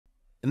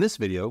In this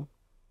video,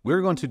 we're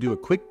going to do a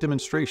quick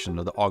demonstration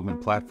of the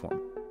Augmentt platform.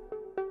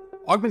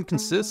 Augmentt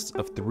consists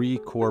of three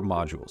core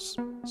modules: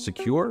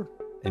 Secure,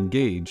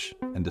 Engage,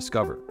 and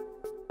Discover.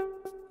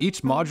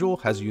 Each module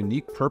has a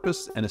unique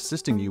purpose in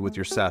assisting you with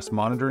your SaaS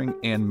monitoring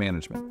and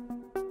management.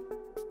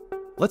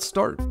 Let's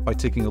start by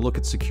taking a look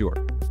at Secure.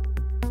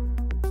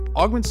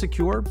 Augmentt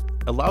Secure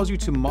allows you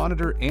to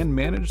monitor and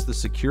manage the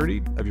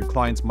security of your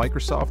client's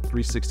Microsoft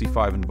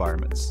 365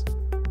 environments.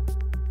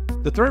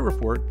 The threat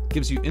report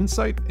gives you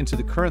insight into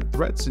the current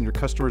threats in your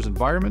customer's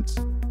environment,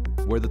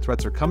 where the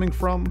threats are coming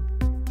from,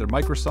 their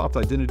Microsoft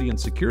identity and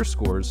secure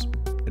scores,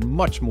 and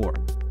much more.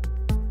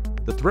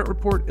 The threat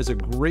report is a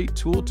great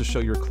tool to show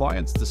your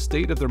clients the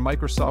state of their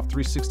Microsoft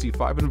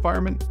 365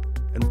 environment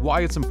and why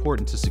it's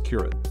important to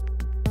secure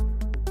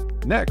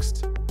it.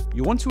 Next,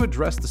 you want to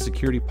address the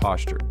security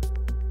posture.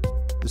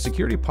 The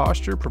security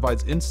posture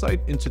provides insight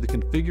into the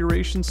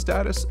configuration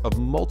status of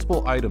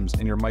multiple items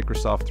in your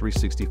Microsoft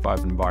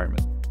 365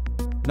 environment.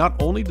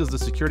 Not only does the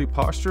security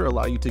posture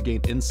allow you to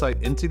gain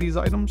insight into these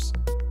items,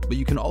 but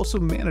you can also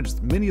manage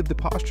many of the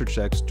posture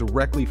checks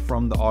directly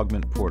from the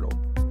Augmentt portal.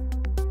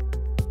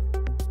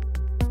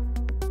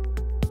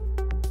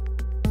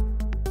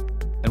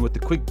 And with the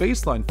quick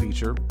baseline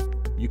feature,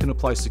 you can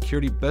apply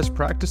security best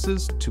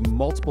practices to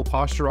multiple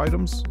posture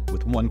items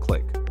with one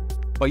click.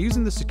 By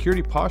using the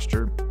security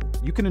posture,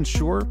 you can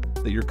ensure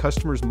that your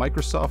customers'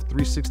 Microsoft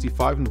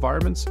 365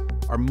 environments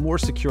are more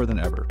secure than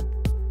ever.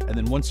 And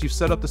then once you've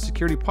set up the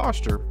security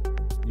posture,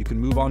 you can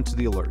move on to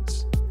the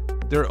alerts.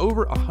 There are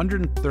over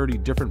 130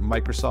 different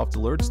Microsoft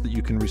alerts that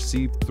you can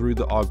receive through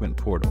the Augmentt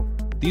portal.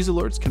 These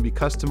alerts can be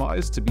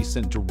customized to be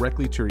sent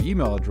directly to your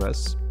email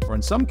address, or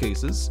in some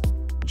cases,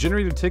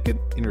 generate a ticket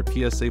in your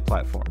PSA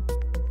platform.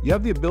 You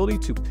have the ability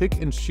to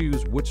pick and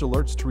choose which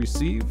alerts to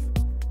receive,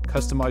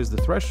 customize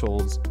the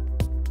thresholds,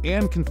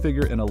 and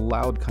configure an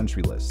allowed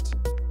country list.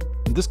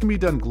 And this can be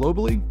done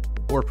globally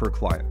or per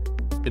client.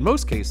 In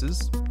most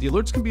cases, the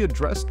alerts can be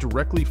addressed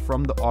directly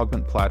from the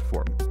Augmentt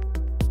platform.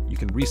 You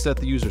can reset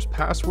the user's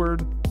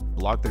password,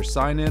 block their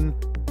sign-in,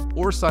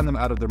 or sign them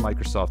out of their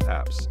Microsoft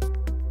apps.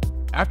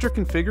 After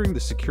configuring the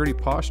security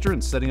posture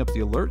and setting up the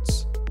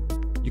alerts,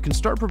 you can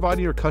start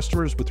providing your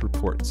customers with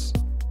reports.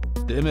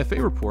 The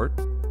MFA report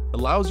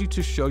allows you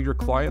to show your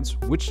clients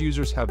which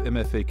users have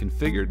MFA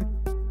configured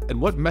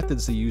and what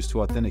methods they use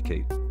to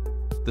authenticate.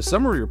 The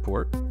summary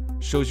report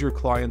shows your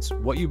clients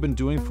what you've been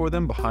doing for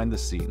them behind the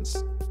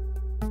scenes.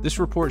 This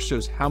report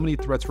shows how many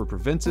threats were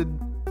prevented,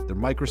 their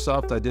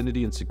Microsoft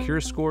identity and secure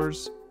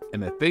scores,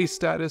 MFA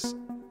status,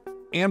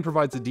 and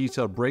provides a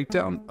detailed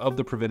breakdown of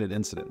the prevented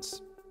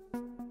incidents.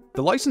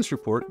 The license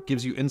report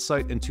gives you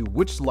insight into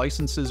which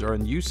licenses are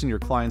in use in your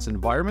client's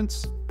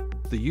environments,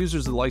 the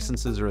users the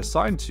licenses are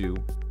assigned to,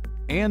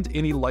 and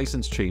any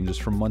license changes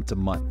from month to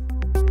month.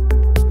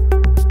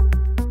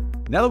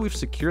 Now that we've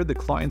secured the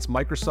client's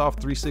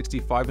Microsoft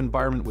 365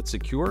 environment with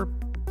Secure,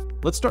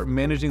 let's start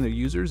managing their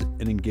users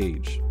in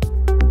Engage.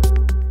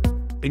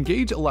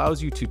 Engage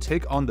allows you to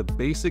take on the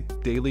basic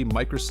daily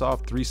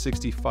Microsoft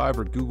 365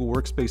 or Google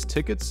Workspace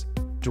tickets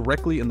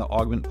directly in the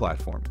Augmentt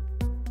platform.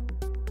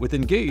 With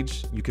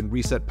Engage, you can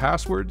reset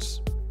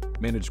passwords,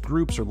 manage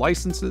groups or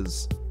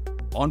licenses,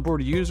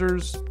 onboard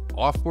users,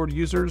 offboard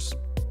users,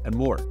 and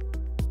more.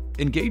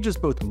 Engage is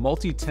both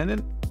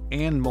multi-tenant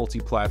and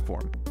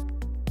multi-platform,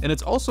 and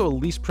it's also a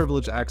least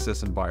privileged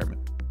access environment.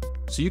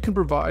 So you can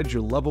provide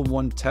your level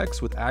 1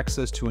 techs with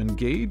access to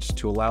Engage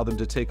to allow them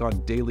to take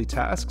on daily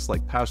tasks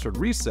like password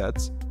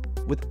resets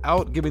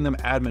without giving them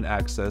admin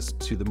access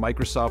to the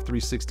Microsoft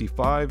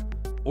 365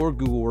 or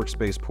Google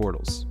Workspace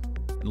portals.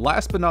 And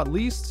last but not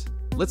least,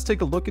 let's take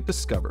a look at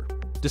Discover.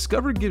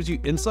 Discover gives you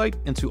insight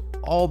into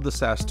all of the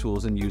SaaS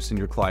tools in use in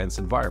your client's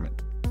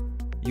environment.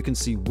 You can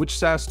see which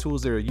SaaS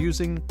tools they are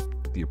using,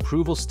 the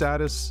approval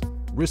status,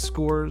 risk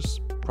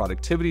scores,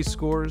 productivity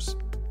scores,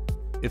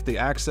 if they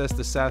access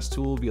the SaaS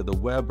tool via the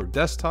web or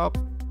desktop,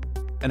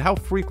 and how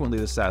frequently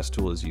the SaaS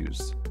tool is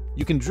used.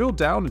 You can drill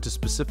down into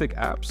specific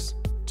apps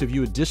to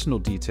view additional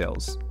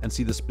details and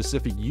see the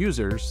specific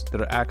users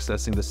that are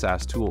accessing the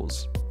SaaS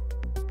tools.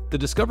 The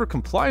Discover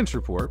Compliance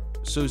Report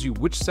shows you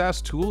which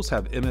SaaS tools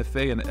have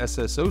MFA and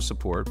SSO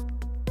support,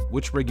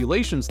 which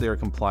regulations they are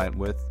compliant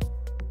with,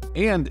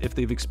 and if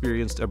they've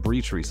experienced a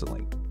breach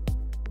recently.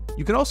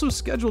 You can also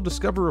schedule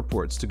Discover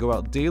reports to go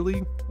out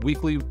daily,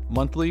 weekly,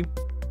 monthly,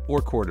 or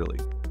quarterly.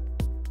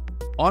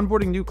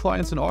 Onboarding new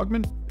clients in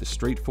Augmentt is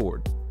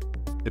straightforward.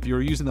 If you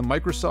are using the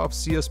Microsoft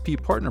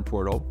CSP Partner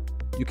Portal,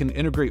 you can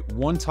integrate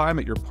one time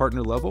at your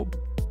partner level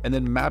and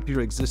then map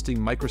your existing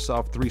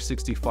Microsoft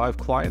 365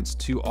 clients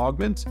to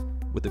Augmentt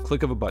with the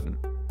click of a button.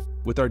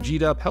 With our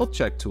GDAP Health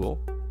Check tool,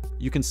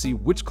 you can see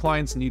which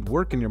clients need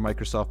work in your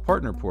Microsoft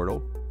Partner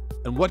Portal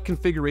and what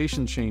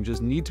configuration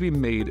changes need to be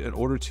made in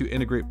order to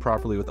integrate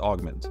properly with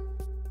Augmentt.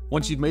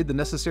 Once you've made the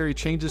necessary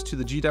changes to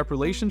the GDAP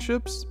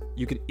relationships,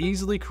 you can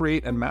easily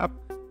create and map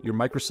your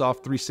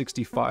Microsoft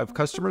 365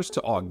 customers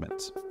to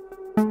Augmentt.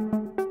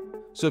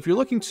 So if you're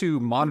looking to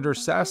monitor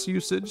SaaS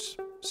usage,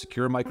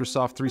 secure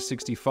Microsoft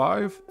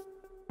 365,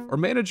 or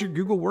manage your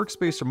Google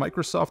Workspace or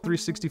Microsoft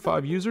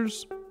 365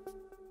 users,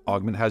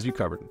 Augmentt has you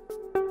covered.